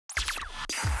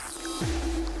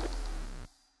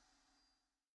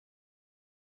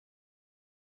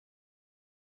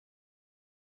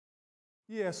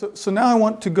Yeah, so now I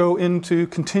want to go into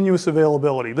continuous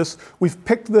availability. We've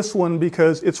picked this one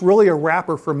because it's really a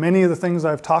wrapper for many of the things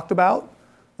I've talked about,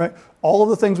 right? All of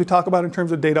the things we talk about in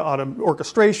terms of data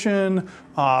orchestration,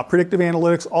 predictive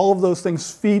analytics, all of those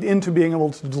things feed into being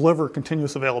able to deliver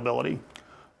continuous availability.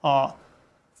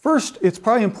 First, it's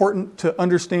probably important to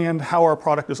understand how our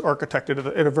product is architected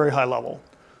at a very high level.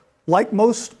 Like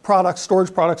most products,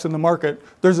 storage products in the market,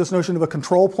 there's this notion of a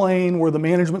control plane where the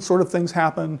management sort of things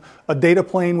happen, a data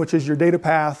plane, which is your data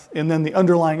path, and then the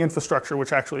underlying infrastructure,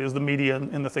 which actually is the media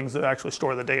and the things that actually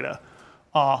store the data.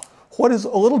 What is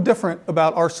a little different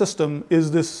about our system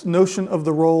is this notion of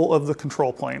the role of the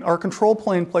control plane. Our control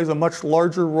plane plays a much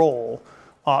larger role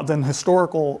than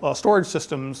historical storage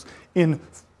systems in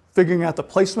figuring out the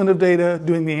placement of data,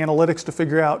 doing the analytics to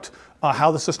figure out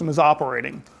how the system is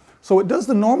operating. So it does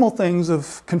the normal things of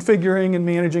configuring and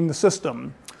managing the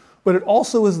system, but it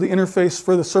also is the interface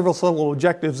for the service level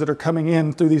objectives that are coming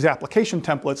in through these application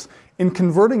templates and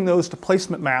converting those to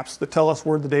placement maps that tell us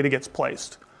where the data gets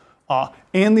placed.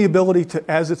 And the ability to,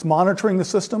 as it's monitoring the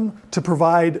system, to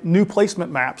provide new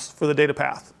placement maps for the data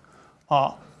path.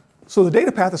 So the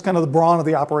data path is kind of the brawn of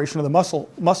the operation, or the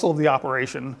muscle of the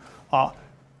operation.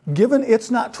 Given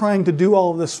it's not trying to do all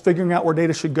of this figuring out where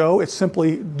data should go, it's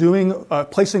simply doing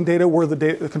placing data where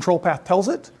the control path tells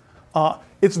it.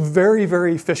 It's very,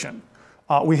 very efficient.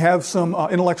 We have some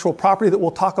intellectual property that we'll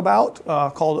talk about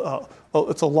called,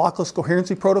 it's a lockless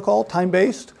coherency protocol,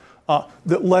 time-based,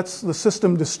 that lets the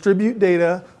system distribute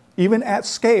data, even at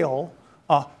scale,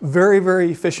 very,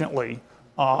 very efficiently.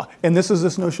 And this is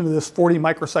this notion of this 40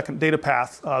 microsecond data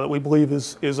path that we believe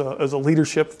is a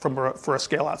leadership for a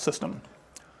scale-out system.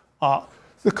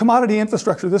 The commodity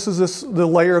infrastructure, this is the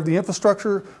layer of the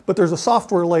infrastructure, but there's a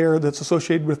software layer that's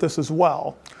associated with this as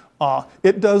well.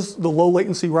 It does the low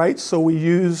latency writes, so we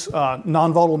use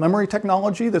non-volatile memory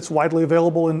technology that's widely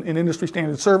available in industry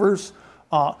standard servers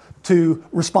to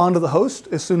respond to the host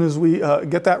as soon as we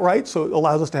get that right, so it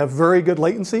allows us to have very good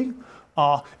latency.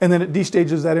 And then it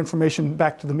destages that information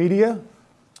back to the media.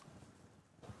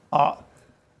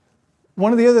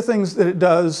 One of the other things that it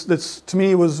does that's, to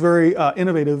me, was very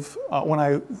innovative when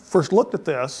I first looked at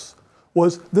this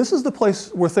is the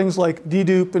place where things like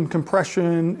dedupe and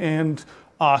compression and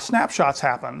snapshots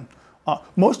happen.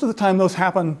 Most of the time those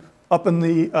happen up in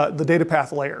the data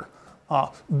path layer.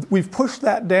 We've pushed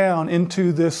that down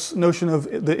into this notion of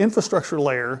the infrastructure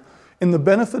layer, and the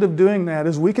benefit of doing that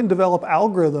is we can develop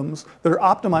algorithms that are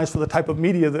optimized for the type of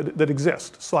media that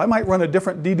exists. So I might run a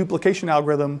different deduplication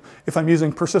algorithm if I'm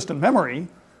using persistent memory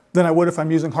than I would if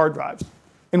I'm using hard drives.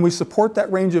 And we support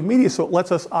that range of media, so it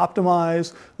lets us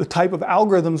optimize the type of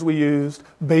algorithms we used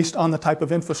based on the type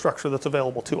of infrastructure that's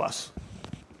available to us.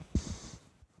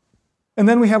 And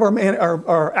then we have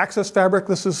our access fabric.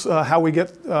 This is how we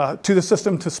get to the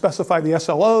system to specify the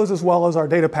SLOs as well as our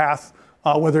data path,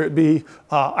 whether it be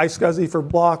iSCSI for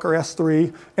block or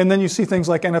S3. And then you see things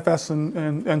like NFS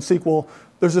and SQL.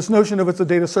 There's this notion of it's a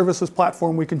data services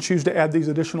platform. We can choose to add these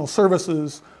additional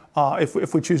services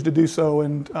if we choose to do so,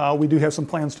 and we do have some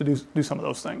plans to do some of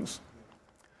those things.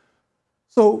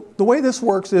 So the way this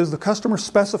works is the customer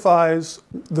specifies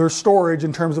their storage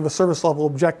in terms of a service level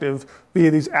objective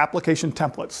via these application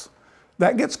templates.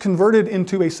 That gets converted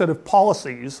into a set of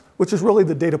policies, which is really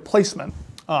the data placement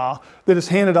that is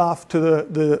handed off to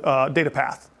the data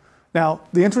path. Now,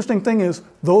 the interesting thing is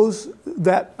those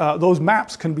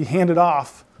maps can be handed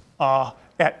off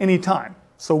at any time.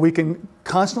 So we can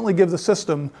constantly give the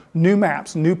system new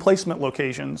maps, new placement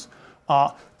locations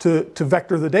to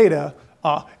vector the data.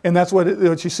 And that's what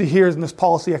you see here in this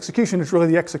policy execution. It's really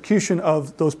the execution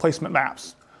of those placement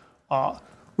maps.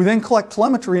 We then collect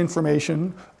telemetry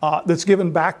information that's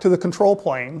given back to the control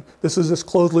plane. This is this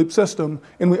closed loop system.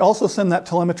 And we also send that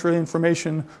telemetry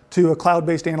information to a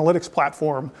cloud-based analytics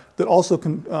platform that also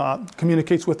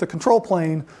communicates with the control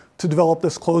plane to develop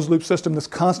this closed loop system that's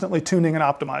constantly tuning and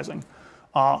optimizing.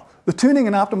 The tuning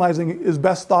and optimizing is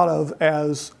best thought of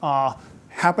as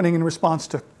happening in response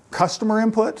to customer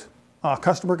input.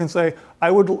 Customer can say,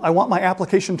 I want my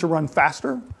application to run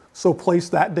faster, so place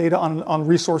that data on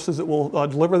resources that will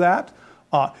deliver that.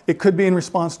 It could be in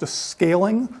response to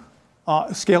scaling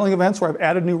events where I've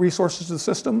added new resources to the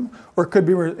system, or it could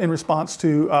be in response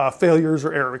to failures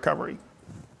or error recovery.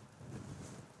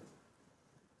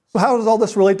 So how does all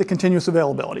this relate to continuous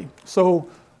availability? So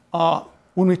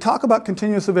when we talk about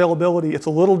continuous availability, it's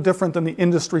a little different than the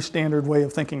industry standard way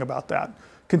of thinking about that.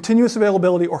 Continuous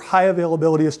availability or high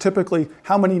availability is typically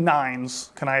how many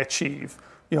nines can I achieve?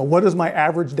 What is my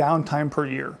average downtime per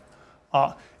year?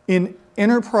 In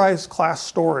enterprise class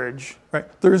storage, right,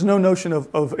 there is no notion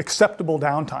of acceptable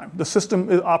downtime. The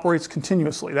system operates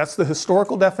continuously. That's the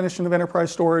historical definition of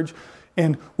enterprise storage,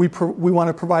 and we want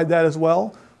to provide that as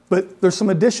well. But there's some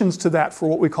additions to that for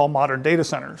what we call modern data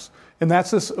centers. And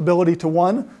that's this ability to,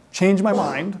 one, change my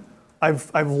mind.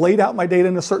 I've laid out my data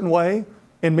in a certain way,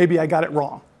 and maybe I got it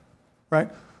wrong, right?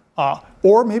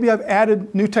 Or maybe I've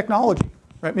added new technology.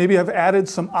 Right? Maybe I've added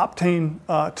some Optane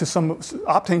some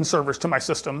Optane servers to my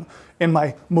system. In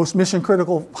my most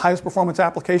mission-critical, highest performance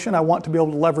application, I want to be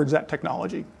able to leverage that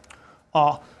technology.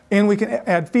 And we can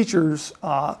add features.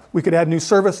 We could add new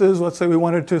services. Let's say we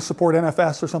wanted to support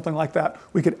NFS or something like that.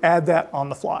 We could add that on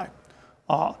the fly.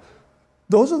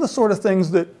 Those are the sort of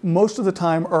things that most of the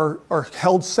time are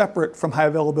held separate from high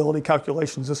availability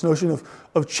calculations. This notion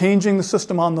of changing the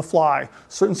system on the fly,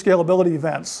 certain scalability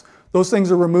events. Those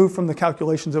things are removed from the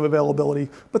calculations of availability,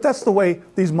 but that's the way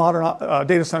these modern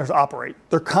data centers operate.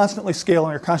 They're constantly scaling,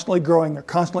 they're constantly growing, they're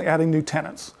constantly adding new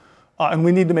tenants. And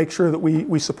we need to make sure that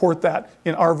we support that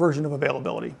in our version of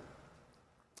availability.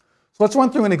 So let's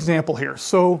run through an example here.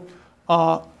 So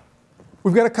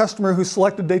we've got a customer who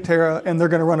selected Datera, and they're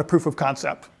going to run a proof of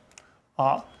concept.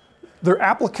 Their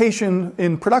application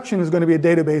in production is going to be a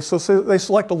database, so they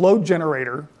select a load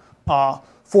generator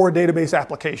for a database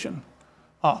application.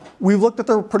 We've looked at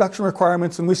their production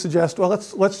requirements, and we suggest, well,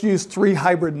 let's use 3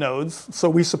 hybrid nodes. So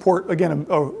we support, again,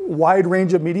 a wide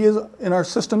range of media in our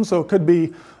system. So it could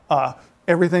be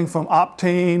everything from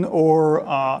Optane or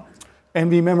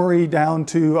NV memory down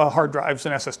to hard drives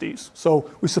and SSDs. So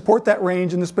we support that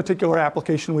range. In this particular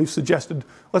application, we've suggested,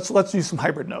 let's use some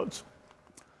hybrid nodes.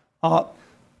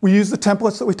 We use the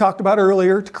templates that we talked about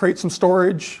earlier to create some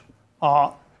storage.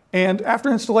 And after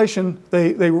installation,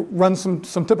 they run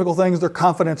some typical things. Their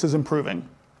confidence is improving.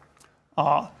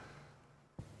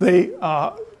 They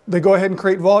go ahead and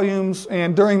create volumes,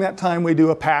 and during that time, we do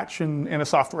a patch and a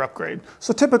software upgrade.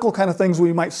 So typical kind of things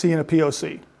we might see in a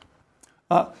POC.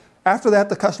 After that,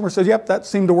 the customer says, "Yep, that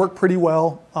seemed to work pretty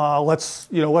well.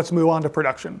 Let's move on to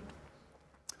production."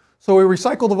 So we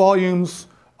recycle the volumes,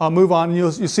 move on.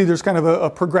 You see, there's kind of a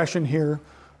progression here.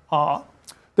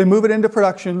 They move it into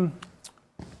production.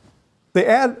 They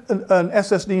add an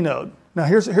SSD node. Now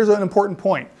here's an important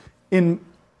point. In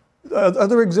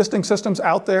other existing systems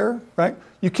out there, right,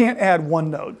 you can't add one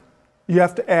node. You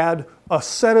have to add a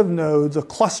set of nodes, a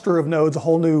cluster of nodes, a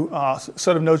whole new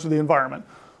set of nodes to the environment.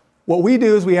 What we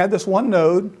do is we add this one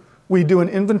node, we do an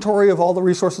inventory of all the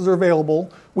resources that are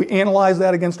available, we analyze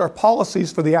that against our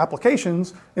policies for the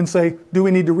applications and say, do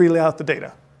we need to relay out the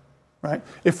data? Right?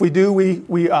 If we do,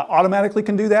 we automatically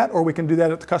can do that, or we can do that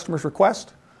at the customer's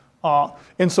request.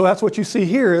 And so that's what you see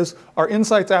here is our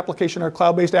Insights application, our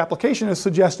cloud-based application has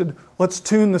suggested, let's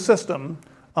tune the system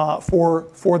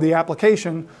for the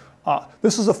application.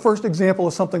 This is a first example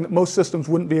of something that most systems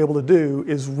wouldn't be able to do,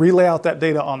 is relay out that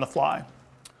data on the fly.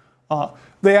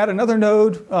 They add another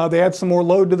node, they add some more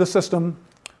load to the system,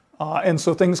 and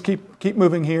so things keep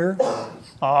moving here.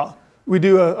 We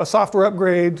do a software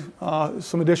upgrade,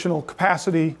 some additional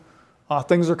capacity.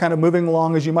 Things are kind of moving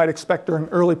along as you might expect during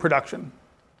early production.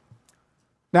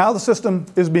 Now the system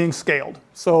is being scaled.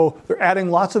 So they're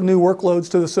adding lots of new workloads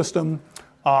to the system.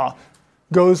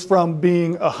 Goes from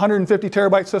being a 150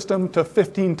 terabyte system to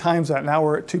 15 times that. Now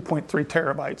we're at 2.3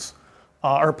 terabytes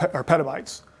or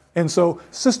petabytes. And so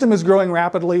system is growing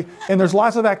rapidly, and there's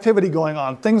lots of activity going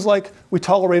on. Things like we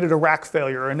tolerated a rack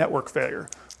failure or a network failure.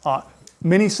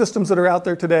 Many systems that are out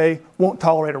there today won't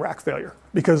tolerate a rack failure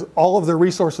because all of their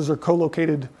resources are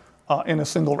co-located in a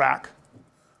single rack.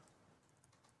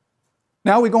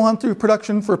 Now we go on through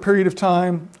production for a period of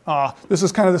time. This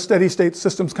is kind of the steady state.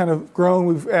 System's kind of grown.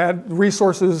 We've added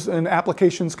resources and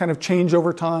applications kind of change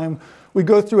over time. We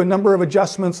go through a number of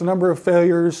adjustments, a number of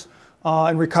failures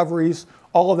and recoveries.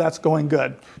 All of that's going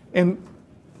good. And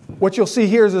what you'll see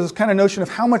here is this kind of notion of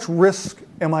how much risk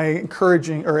am I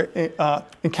encouraging or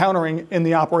encountering in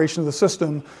the operation of the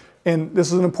system. And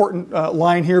this is an important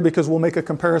line here because we'll make a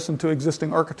comparison to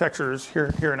existing architectures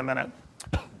here in a minute.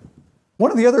 One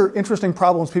of the other interesting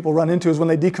problems people run into is when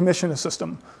they decommission a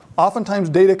system. Oftentimes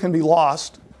data can be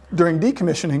lost during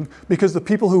decommissioning because the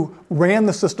people who ran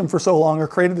the system for so long or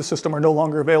created the system are no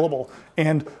longer available.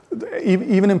 And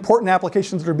even important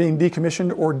applications that are being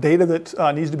decommissioned or data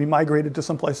that needs to be migrated to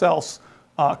someplace else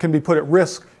can be put at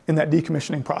risk in that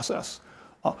decommissioning process.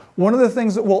 One of the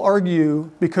things that we'll argue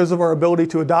because of our ability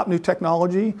to adopt new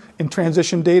technology and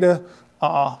transition data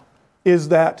is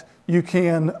that you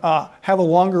can have a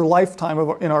longer lifetime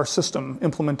in our system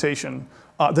implementation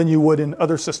than you would in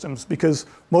other systems, because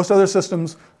most other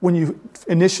systems, when you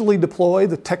initially deploy,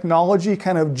 the technology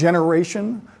kind of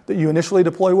generation that you initially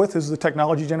deploy with is the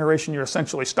technology generation you're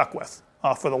essentially stuck with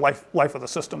for the life of the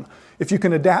system. If you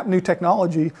can adapt new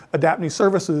technology, adapt new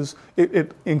services,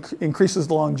 it increases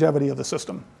the longevity of the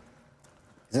system.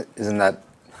 Isn't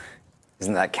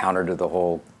that counter to the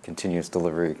whole continuous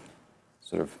delivery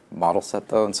sort of model set,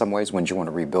 though, in some ways? Wouldn't you want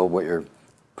to rebuild what you're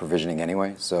provisioning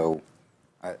anyway? So,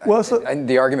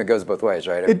 the argument goes both ways,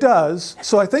 right? It does.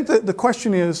 So I think that the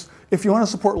question is, if you want to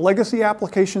support legacy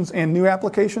applications and new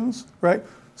applications, right?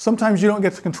 Sometimes you don't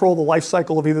get to control the life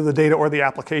cycle of either the data or the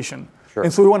application. Sure.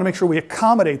 And so we want to make sure we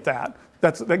accommodate that.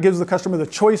 That gives the customer the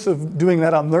choice of doing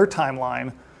that on their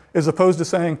timeline, as opposed to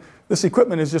saying, this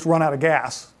equipment has just run out of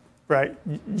gas, right?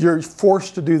 You're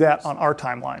forced to do that on our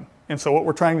timeline. And so what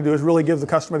we're trying to do is really give the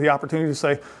customer the opportunity to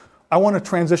say, I want to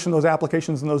transition those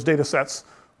applications and those data sets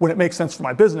when it makes sense for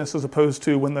my business, as opposed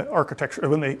to when the architecture,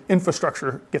 when the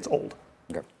infrastructure gets old.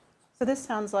 Okay. So this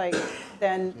sounds like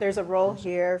then there's a role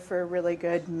here for really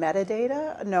good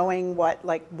metadata, knowing what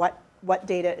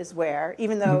data is where,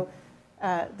 even though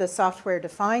the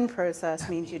software-defined process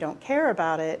means you don't care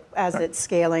about it as it's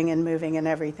scaling and moving and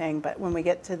everything. But when we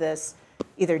get to this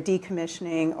either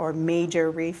decommissioning or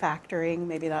major refactoring,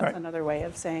 maybe that's another way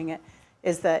of saying it,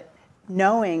 is that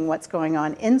knowing what's going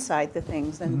on inside the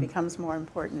things then becomes more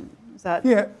important. Is that?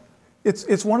 Yeah,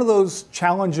 it's one of those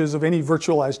challenges of any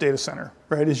virtualized data center,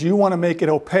 right? Is you want to make it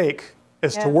opaque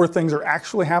as to where things are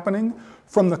actually happening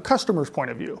from the customer's point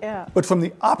of view. Yeah. But from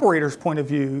the operator's point of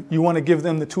view, you want to give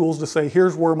them the tools to say,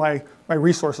 here's where my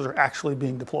resources are actually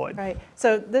being deployed. Right.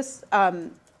 So this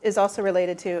is also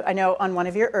related to, I know on one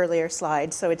of your earlier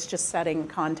slides, so it's just setting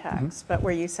context, but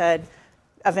where you said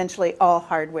eventually all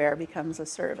hardware becomes a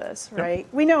service, right?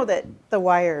 We know that the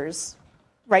wires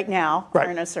right now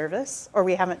aren't a service, or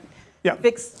we haven't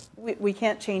fixed, we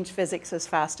can't change physics as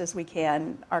fast as we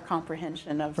can, our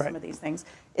comprehension of some of these things,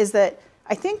 is that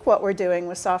I think what we're doing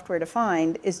with software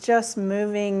defined is just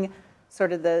moving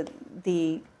sort of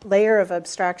the layer of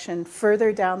abstraction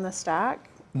further down the stack,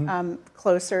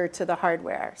 closer to the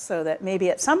hardware, so that maybe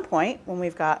at some point when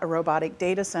we've got a robotic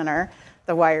data center,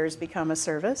 the wires become a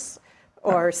service,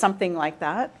 or something like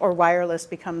that, or wireless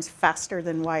becomes faster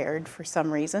than wired for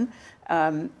some reason.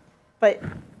 But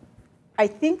I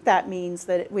think that means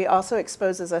that it also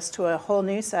exposes us to a whole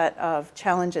new set of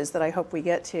challenges that I hope we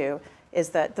get to, is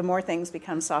that the more things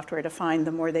become software defined,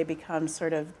 the more they become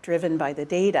sort of driven by the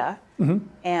data.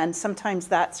 And sometimes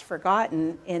that's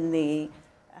forgotten in the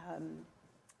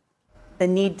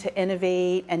need to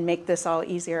innovate and make this all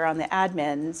easier on the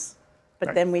admins,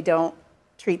 but then we don't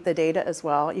treat the data as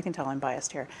well. You can tell I'm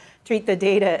biased here. Treat the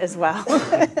data as well.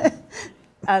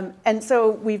 And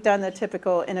so we've done the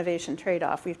typical innovation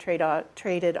trade-off. We've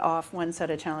traded off one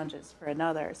set of challenges for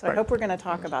another. So I hope we're going to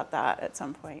talk about that at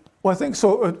some point. Well, I think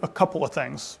so. A couple of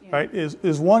things, right?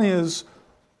 One is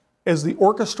as the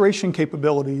orchestration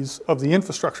capabilities of the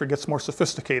infrastructure gets more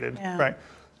sophisticated, right?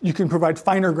 You can provide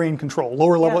finer grain control,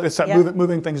 lower level. It's that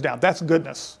moving things down. That's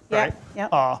goodness, right?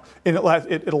 And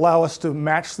it allow us to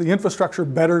match the infrastructure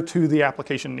better to the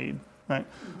application need, right?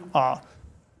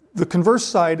 The converse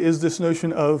side is this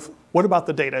notion of what about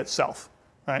the data itself,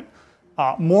 right?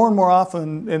 More and more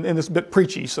often, and it's a bit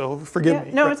preachy, so forgive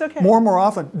me. No, it's okay. More and more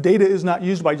often, data is not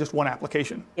used by just one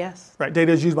application. Yes. Right.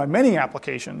 Data is used by many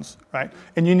applications, right?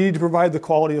 And you need to provide the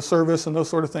quality of service and those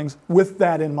sort of things with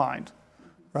that in mind,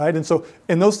 right? And so,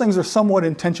 and those things are somewhat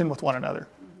in tension with one another,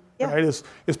 right? Is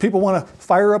people want to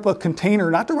fire up a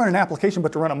container not to run an application,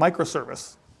 but to run a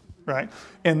microservice, right?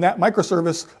 And that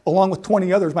microservice, along with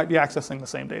 20 others, might be accessing the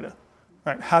same data,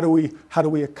 right? How do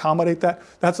we accommodate that?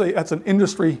 That's an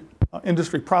industry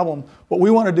problem. What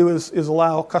we want to do is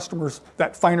allow customers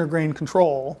that finer grain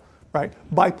control, right?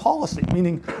 By policy,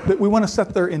 meaning that we want to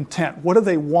set their intent. What do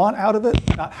they want out of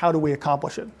it? Not how do we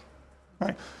accomplish it,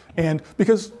 right? And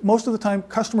because most of the time,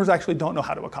 customers actually don't know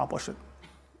how to accomplish it,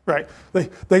 right?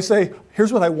 They say,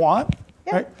 here's what I want,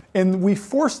 right? And we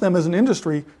force them as an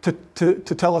industry to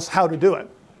tell us how to do it,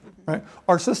 right?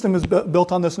 Our system is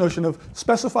built on this notion of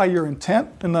specify your intent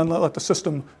and then let the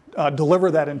system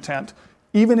deliver that intent,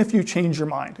 even if you change your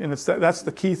mind. And that's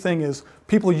the key thing is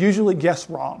people usually guess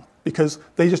wrong because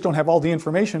they just don't have all the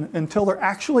information until they're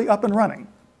actually up and running.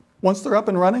 Once they're up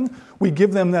and running, we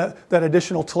give them that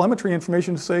additional telemetry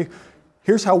information to say,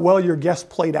 here's how well your guess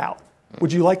played out.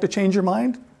 Would you like to change your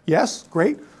mind? Yes,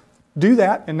 great. Do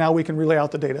that, and now we can relay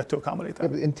out the data to accommodate that. Yeah,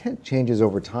 but intent changes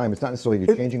over time. It's not necessarily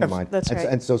you're changing your mind. That's right.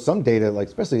 And so some data, like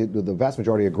especially the vast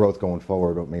majority of growth going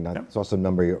forward, I mean, I saw some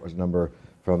number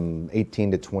from 18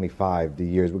 to 25 the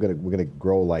years. We're gonna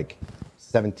grow like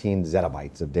 17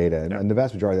 zettabytes of data, and the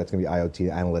vast majority of that's gonna be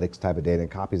IoT analytics type of data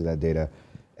and copies of that data.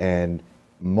 And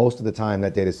most of the time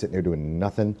that data is sitting there doing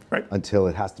nothing until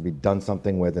it has to be done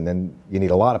something with, and then you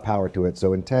need a lot of power to it.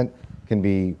 So intent can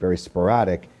be very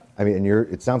sporadic. I mean, and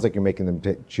it sounds like you're making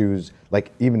them choose,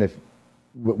 like even if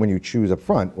when you choose up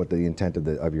front what the intent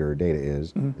of your data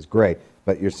is great,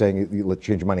 but you're saying let's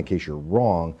change your mind in case you're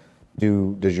wrong.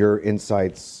 Does your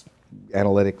insights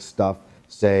analytics stuff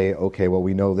say, okay, well,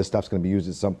 we know this stuff's going to be used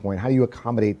at some point? How do you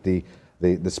accommodate the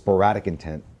sporadic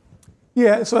intent?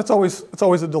 Yeah, so it's always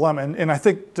a dilemma. And I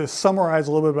think to summarize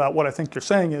a little bit about what I think you're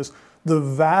saying is the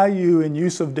value and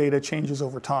use of data changes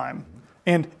over time.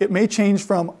 And it may change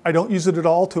from I don't use it at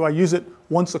all to I use it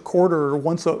once a quarter or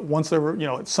once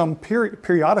every, some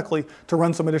periodically to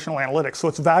run some additional analytics. So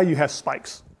its value has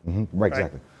spikes. Right,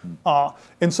 exactly.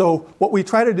 And so what we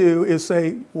try to do is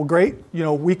say, well, great,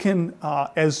 we can,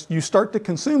 as you start to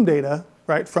consume data,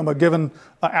 right, from a given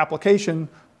application,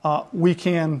 we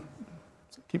can,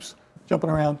 keeps jumping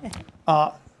around,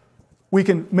 we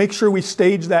can make sure we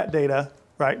stage that data,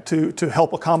 right, to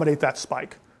help accommodate that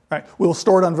spike, right? We'll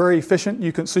store it on very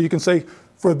efficient, so you can say,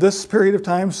 for this period of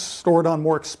time, store it on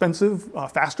more expensive,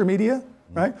 faster media,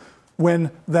 right?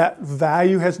 When that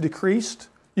value has decreased,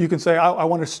 you can say, I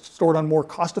want to store it on more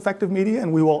cost-effective media,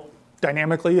 and we will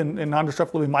dynamically and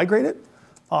non-disruptively migrate it.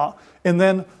 And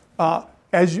then,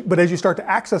 as you start to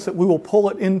access it, we will pull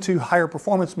it into higher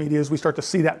performance media as we start to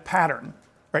see that pattern,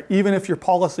 right? Even if your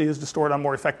policy is to store it on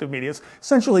more effective media, it's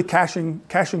essentially caching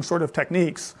sort of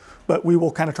techniques, but we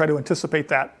will kind of try to anticipate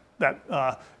that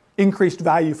increased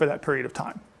value for that period of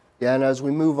time. Yeah, and as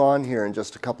we move on here in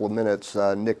just a couple of minutes,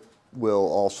 Nick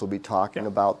will also be talking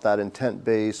about that intent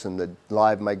base and the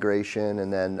live migration,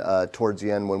 and then towards the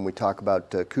end when we talk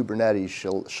about Kubernetes,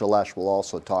 Shailesh will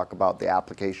also talk about the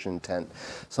application intent,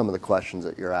 some of the questions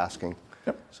that you're asking.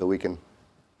 Yep. So we can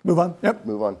move on. Yep.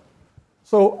 Move on.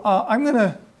 So I'm going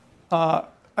to,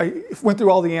 I went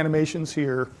through all the animations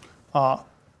here.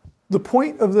 The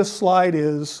point of this slide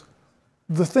is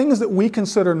the things that we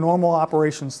consider normal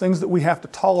operations, things that we have to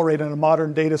tolerate in a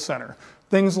modern data center,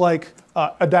 things like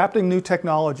adapting new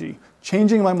technology,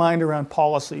 changing my mind around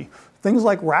policy, things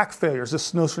like rack failures,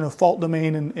 this notion of fault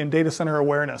domain and data center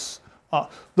awareness.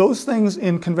 Those things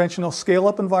in conventional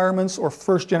scale-up environments or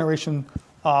first-generation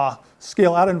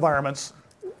scale-out environments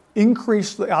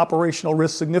increase the operational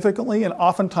risk significantly, and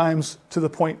oftentimes to the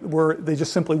point where they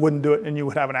just simply wouldn't do it and you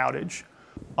would have an outage.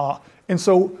 And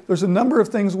so there's a number of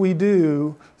things we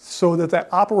do so that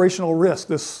operational risk,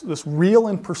 this real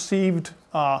and perceived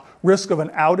risk of an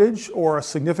outage or a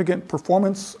significant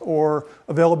performance or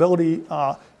availability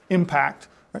impact,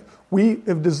 right? We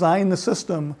have designed the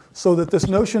system so that this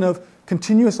notion of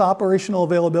continuous operational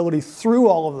availability through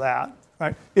all of that,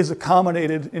 right, is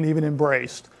accommodated and even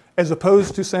embraced, as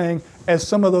opposed to saying, as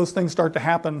some of those things start to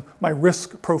happen, my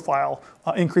risk profile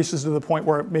increases to the point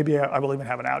where maybe I will even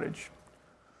have an outage.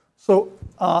 So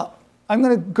I'm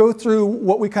going to go through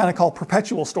what we kind of call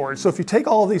perpetual storage. So if you take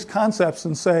all of these concepts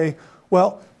and say,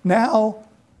 well, now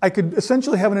I could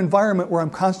essentially have an environment where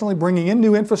I'm constantly bringing in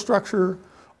new infrastructure,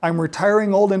 I'm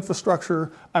retiring old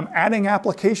infrastructure, I'm adding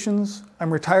applications,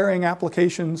 I'm retiring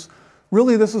applications.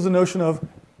 Really, this is a notion of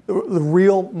the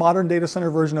real modern data center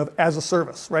version of as a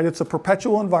service, right? It's a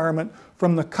perpetual environment.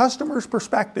 From the customer's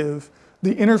perspective,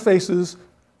 the interfaces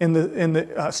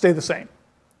stay the same,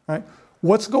 right?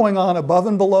 What's going on above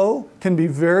and below can be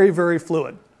very, very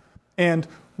fluid. And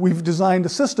we've designed a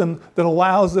system that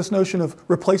allows this notion of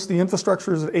replace the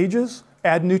infrastructure as it ages,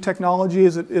 add new technology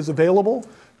as it is available,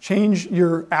 change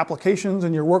your applications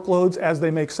and your workloads as they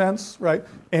make sense, right?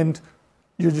 And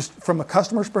you're just, from a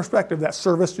customer's perspective, that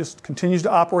service just continues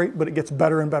to operate, but it gets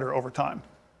better and better over time.